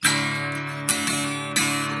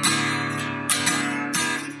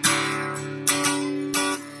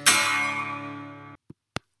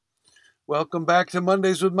Welcome back to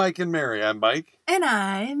Mondays with Mike and Mary. I'm Mike. And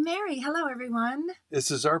I'm Mary. Hello, everyone. This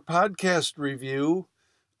is our podcast review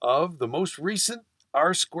of the most recent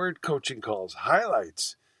R Squared coaching calls,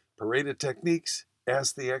 highlights, parade of techniques,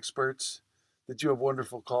 ask the experts. Did you have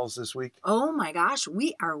wonderful calls this week? Oh my gosh,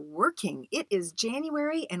 we are working. It is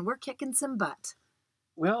January and we're kicking some butt.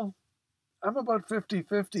 Well, I'm about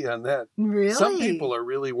 50-50 on that. Really? Some people are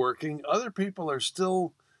really working. Other people are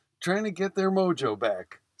still trying to get their mojo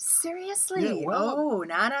back. Seriously? Yeah, well,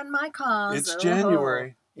 not on my calls. It's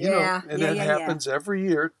January. Yeah. And that happens every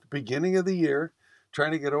year, at the beginning of the year, trying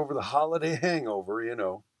to get over the holiday hangover.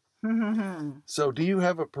 So do you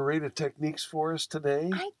have a parade of techniques for us today?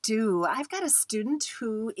 I do. I've got a student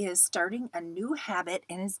who is starting a new habit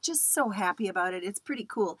and is just so happy about it. It's pretty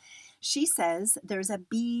cool. She says there's a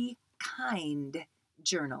Be Kind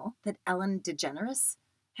journal that Ellen DeGeneres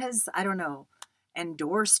has, I don't know,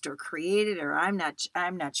 endorsed or created, or I'm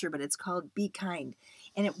not sure, but it's called Be Kind.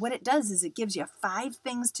 And what it does is it gives you 5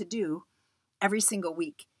 things to do every single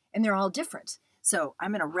week, and they're all different. So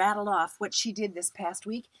I'm going to rattle off what she did this past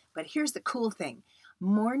week, but here's the cool thing.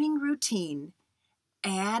 Morning routine,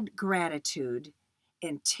 add gratitude,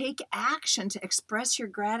 and take action to express your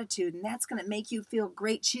gratitude, and that's going to make you feel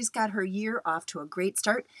great. She's got her year off to a great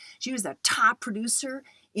start. She was a top producer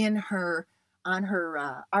on her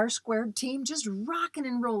R Squared team, just rocking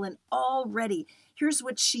and rolling already. Here's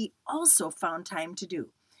what she also found time to do.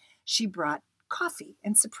 She brought coffee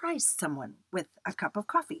and surprised someone with a cup of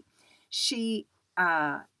coffee. She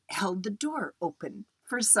held the door open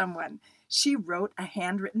for someone. She wrote a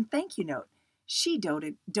handwritten thank you note. She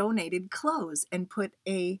donated clothes and put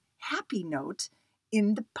a happy note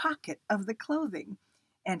in the pocket of the clothing.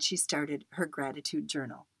 And she started her gratitude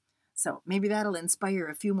journal. So maybe that'll inspire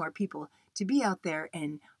a few more people to be out there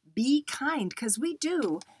and be kind, because we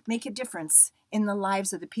do make a difference in the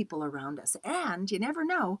lives of the people around us. And you never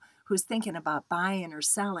know who's thinking about buying or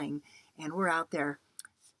selling, and we're out there,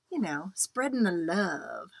 spreading the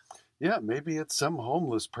love. Yeah, maybe it's some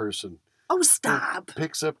homeless person. Oh, stop.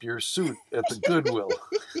 Picks up your suit at the Goodwill.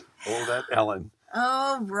 Oh, that Ellen.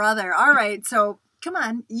 Oh, brother. All right, so come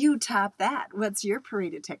on, you top that. What's your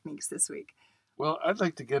parade of techniques this week? Well, I'd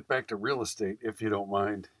like to get back to real estate, if you don't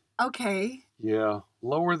mind. Okay. Yeah,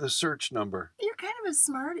 lower the search number. You're kind of a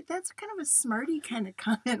smart. That's kind of a smarty kind of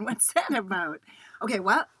comment. What's that about? Okay,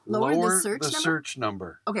 what? Lower the search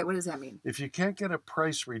number. Okay, what does that mean? If you can't get a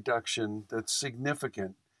price reduction that's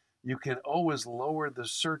significant, you can always lower the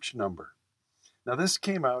search number. Now, this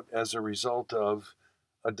came out as a result of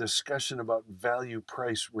a discussion about value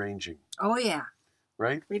price ranging. Oh, yeah.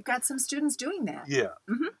 Right? We've got some students doing that. Yeah.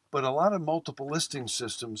 Mm-hmm. But a lot of multiple listing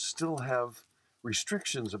systems still have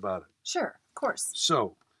restrictions about it. Sure, of course.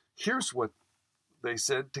 So here's what they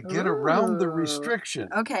said to get around the restriction.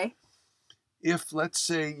 Okay. If, let's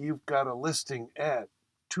say, you've got a listing at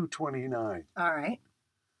 $229. All right.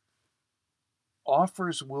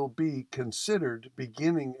 Offers will be considered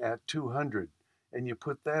beginning at $200. And you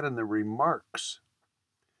put that in the remarks,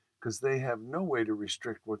 because they have no way to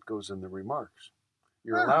restrict what goes in the remarks.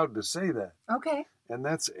 You're allowed to say that. Okay. And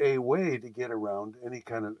that's a way to get around any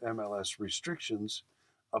kind of MLS restrictions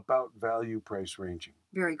about value price ranging.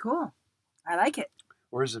 Very cool. I like it.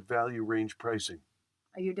 Or is it value range pricing?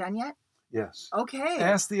 Are you done yet? Yes. Okay.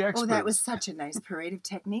 Ask the experts. Oh, that was such a nice parade of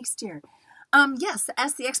techniques, dear. Yes,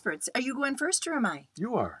 ask the experts. Are you going first or am I?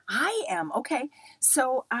 You are. I am. Okay.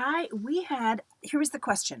 So here was the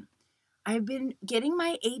question. I've been getting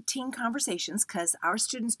my 18 conversations, because our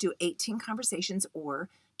students do 18 conversations or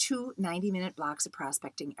 2 90-minute blocks of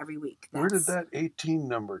prospecting every week. Where did that 18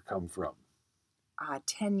 number come from?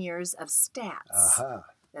 10 years of stats. Aha.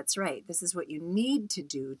 That's right. This is what you need to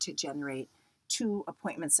do to generate 2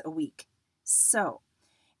 appointments a week. So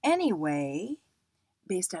anyway,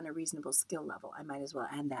 based on a reasonable skill level, I might as well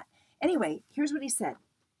add that. Anyway, here's what he said.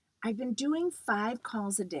 I've been doing 5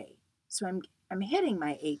 calls a day, so I'm hitting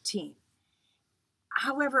my 18.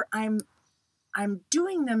 However, I'm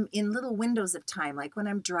doing them in little windows of time, like when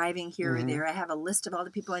I'm driving here or there. I have a list of all the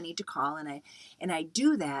people I need to call, and I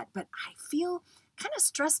do that, but I feel kind of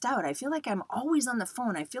stressed out. I feel like I'm always on the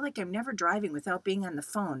phone. I feel like I'm never driving without being on the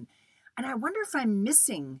phone. And I wonder if I'm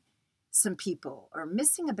missing some people or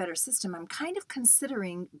missing a better system. I'm kind of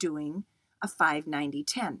considering doing a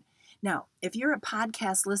 5-90-10. Now, if you're a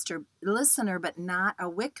podcast listener but not a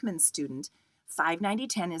Wickman student,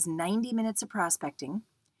 5-90-10 is 90 minutes of prospecting,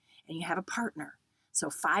 and you have a partner. So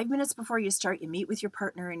 5 minutes before you start, you meet with your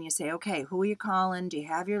partner and you say, okay, who are you calling? Do you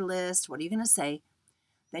have your list? What are you going to say?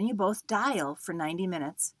 Then you both dial for 90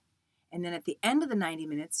 minutes. And then at the end of the 90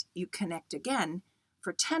 minutes, you connect again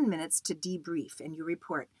for 10 minutes to debrief, and you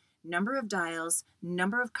report, number of dials,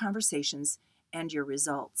 number of conversations, and your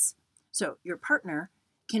results. So your partner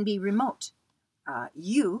can be remote.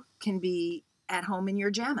 You can be at home in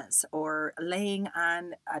your jammies or laying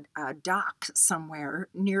on a dock somewhere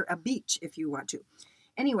near a beach if you want to.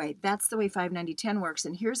 Anyway, that's the way 590-10 works.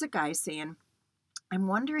 And here's a guy saying, I'm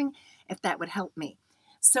wondering if that would help me.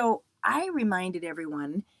 So I reminded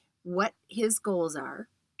everyone what his goals are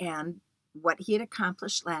and what he had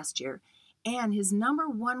accomplished last year. And his number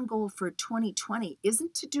one goal for 2020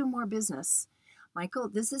 isn't to do more business. Michael,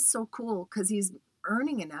 this is so cool because he's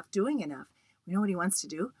earning enough, doing enough. You know what he wants to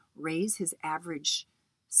do? Raise his average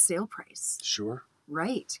sale price. Sure.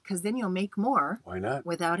 Right, because then you'll make more. Why not?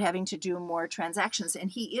 Without having to do more transactions. And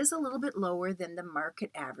he is a little bit lower than the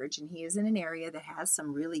market average, and he is in an area that has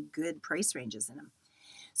some really good price ranges in him.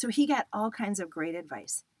 So he got all kinds of great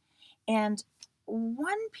advice. And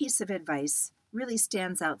one piece of advice really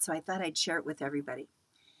stands out, so I thought I'd share it with everybody.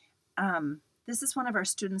 This is one of our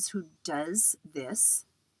students who does this,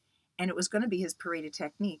 and it was going to be his parade of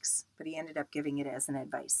techniques, but he ended up giving it as an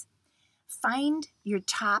advice. Find your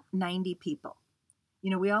top 90 people. You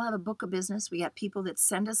know, we all have a book of business. We got people that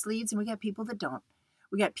send us leads and we got people that don't.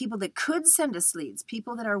 We got people that could send us leads,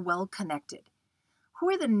 people that are well connected. Who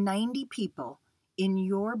are the 90 people in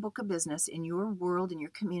your book of business, in your world, in your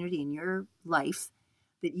community, in your life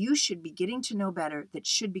that you should be getting to know better, that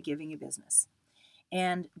should be giving you business?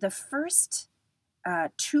 And the first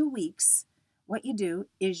 2 weeks, what you do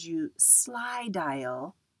is you slide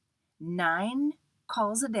dial 9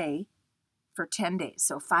 calls a day for 10 days.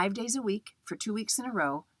 So 5 days a week for 2 weeks in a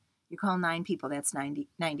row. You call 9 people. That's 90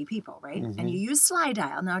 people, right? Mm-hmm. And you use slide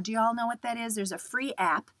dial. Now, do you all know what that is? There's a free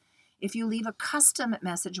app. If you leave a custom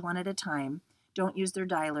message one at a time, don't use their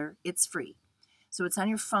dialer. It's free. So it's on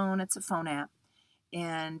your phone. It's a phone app.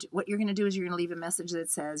 And what you're going to do is you're going to leave a message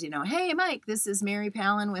that says, hey, Mike, this is Mary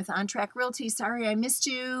Palin with On Track Realty. Sorry I missed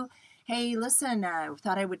you. Hey, listen, I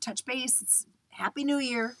thought I would touch base. It's Happy New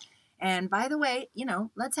Year. And by the way,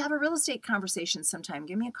 let's have a real estate conversation sometime.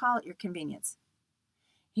 Give me a call at your convenience.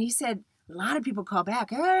 He said, a lot of people call back.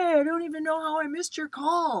 Hey, I don't even know how I missed your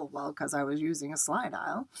call. Well, because I was using a slide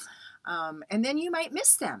dial. And then you might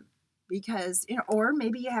miss them because, or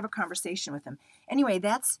maybe you have a conversation with them. Anyway,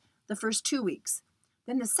 that's the first 2 weeks.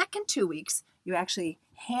 Then the second 2 weeks, you actually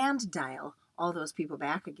hand dial all those people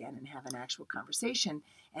back again and have an actual conversation.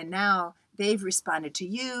 And now they've responded to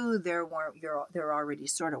you. They're already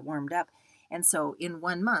sort of warmed up. And so in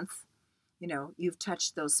 1 month, you've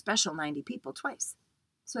touched those special 90 people twice.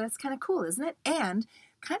 So that's kind of cool, isn't it? And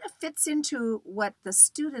kind of fits into what the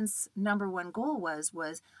student's number one goal was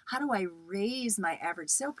how do I raise my average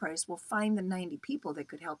sale price? Well, find the 90 people that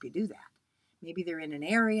could help you do that. Maybe they're in an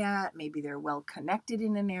area. Maybe they're well connected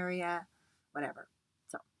in an area, whatever.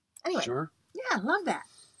 So anyway. Sure. Yeah, love that.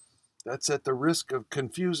 That's at the risk of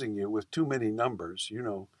confusing you with too many numbers.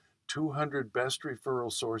 200 best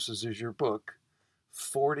referral sources is your book.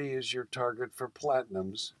 40 is your target for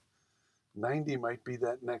platinums. 90 might be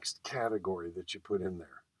that next category that you put in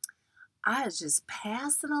there. I was just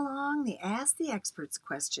passing along the Ask the Experts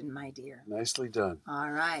question, my dear. Nicely done.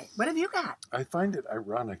 All right. What have you got? I find it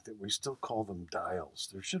ironic that we still call them dials.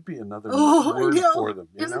 There should be another I word know. for them.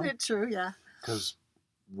 Isn't it true? Yeah. Because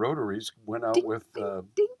Rotaries went out Dink, with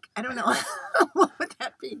dink. I don't know. What would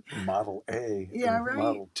that be? Model A Yeah, and right.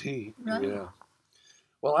 Model T. Right. Yeah.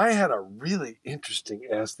 Well, I had a really interesting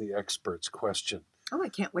Ask the Experts question. Oh, I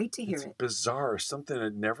can't wait to hear It's it. bizarre, something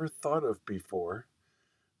I'd never thought of before.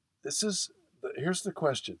 Here's the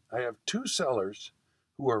question. I have 2 sellers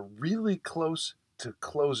who are really close to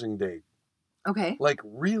closing date. Okay. Like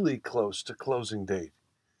really close to closing date.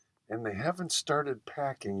 And they haven't started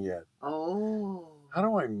packing yet. Oh. How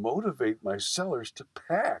do I motivate my sellers to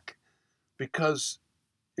pack? Because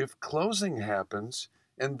if closing happens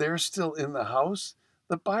and they're still in the house,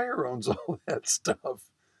 the buyer owns all that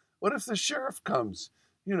stuff. What if the sheriff comes?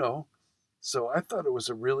 So I thought it was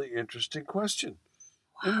a really interesting question.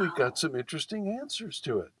 Wow. And we got some interesting answers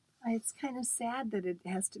to it. It's kind of sad that it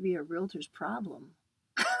has to be a realtor's problem.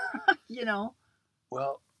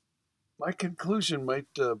 Well, my conclusion might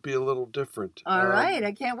be a little different. All right.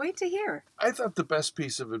 I can't wait to hear. I thought the best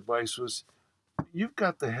piece of advice was, you've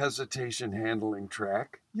got the hesitation handling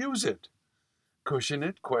track. Use it. Cushion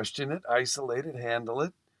it, question it, isolate it, handle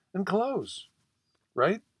it, and close.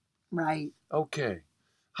 Right? Right. Okay.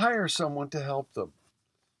 Hire someone to help them.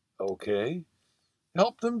 Okay.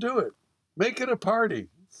 Help them do it. Make it a party.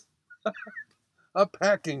 A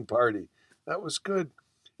packing party. That was good.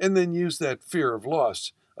 And then use that fear of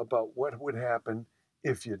loss about what would happen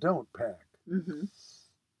if you don't pack. Mm-hmm.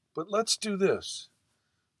 But let's do this.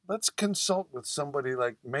 Let's consult with somebody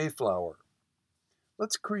like Mayflower.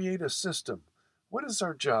 Let's create a system. What is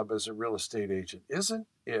our job as a real estate agent? Isn't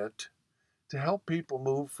it to help people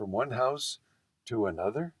move from one house to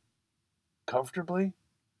another comfortably,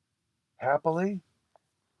 happily?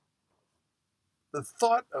 The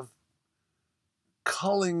thought of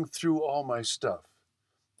culling through all my stuff.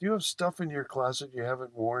 Do you have stuff in your closet you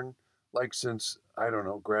haven't worn, like since, I don't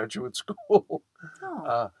know, graduate school?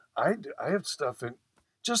 Oh, I have stuff in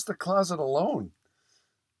just the closet alone.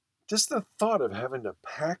 Just the thought of having to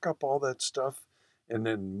pack up all that stuff and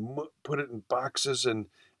then put it in boxes and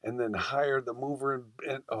then hire the mover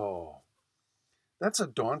and oh, that's a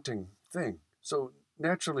daunting thing. So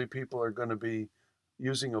naturally, people are going to be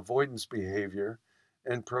using avoidance behavior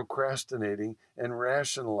and procrastinating and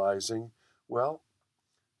rationalizing. Well,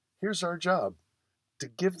 here's our job, to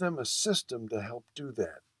give them a system to help do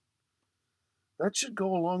that. That should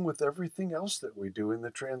go along with everything else that we do in the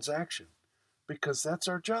transaction, because that's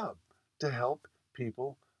our job, to help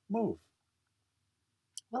people move.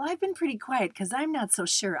 well, I've been pretty quiet because I'm not so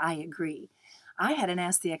sure I agree. I had an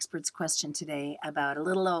Ask the Experts question today about a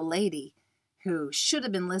little old lady who should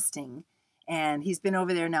have been listing. And he's been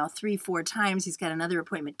over there now 3, 4 times. He's got another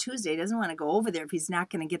appointment Tuesday. He doesn't want to go over there if he's not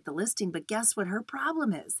going to get the listing. But guess what her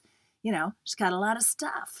problem is? She's got a lot of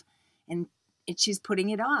stuff and she's putting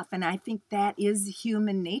it off. And I think that is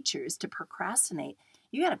human nature, is to procrastinate.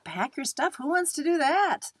 You got to pack your stuff. Who wants to do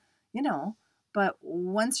that? But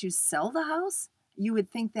once you sell the house, you would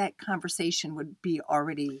think that conversation would be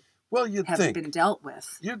already Well, you'd have think. been dealt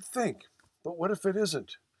with. You'd think. But what if it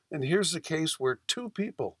isn't? And here's the case where two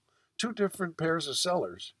people, two different pairs of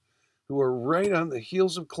sellers, who are right on the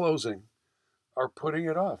heels of closing, are putting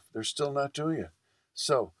it off. They're still not doing it.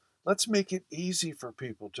 So let's make it easy for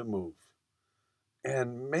people to move.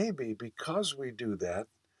 And maybe because we do that,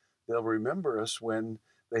 they'll remember us when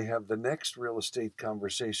they have the next real estate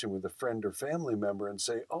conversation with a friend or family member and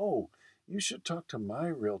say, oh, you should talk to my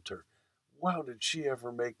realtor. Wow, did she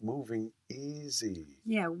ever make moving easy?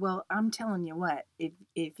 Yeah, well, I'm telling you what,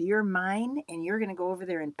 if you're mine and you're going to go over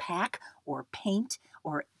there and pack or paint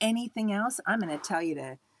or anything else, I'm going to tell you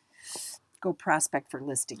to go prospect for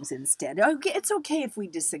listings instead. Okay, it's okay if we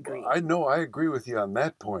disagree. I know I agree with you on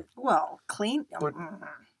that point. Well, clean. But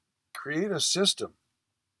create a system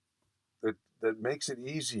that makes it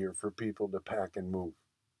easier for people to pack and move.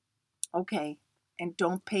 Okay, and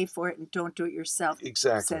don't pay for it and don't do it yourself.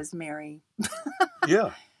 Exactly. Says Mary.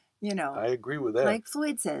 Yeah, You know, I agree with that. like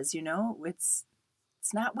Floyd says, it's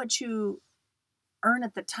not what you earn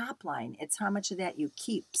at the top line; it's how much of that you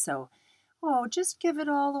keep. So, just give it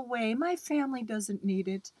all away. My family doesn't need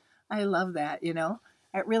it. I love that.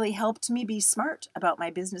 It really helped me be smart about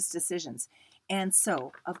my business decisions. And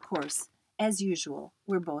so, of course, as usual,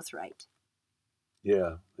 we're both right.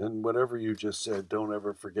 Yeah, and whatever you just said, don't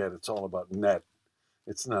ever forget it's all about net.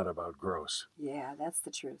 It's not about gross. Yeah, that's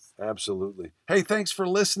the truth. Absolutely. Hey, thanks for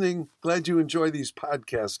listening. Glad you enjoy these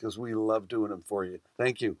podcasts because we love doing them for you.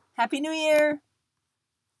 Thank you. Happy New Year!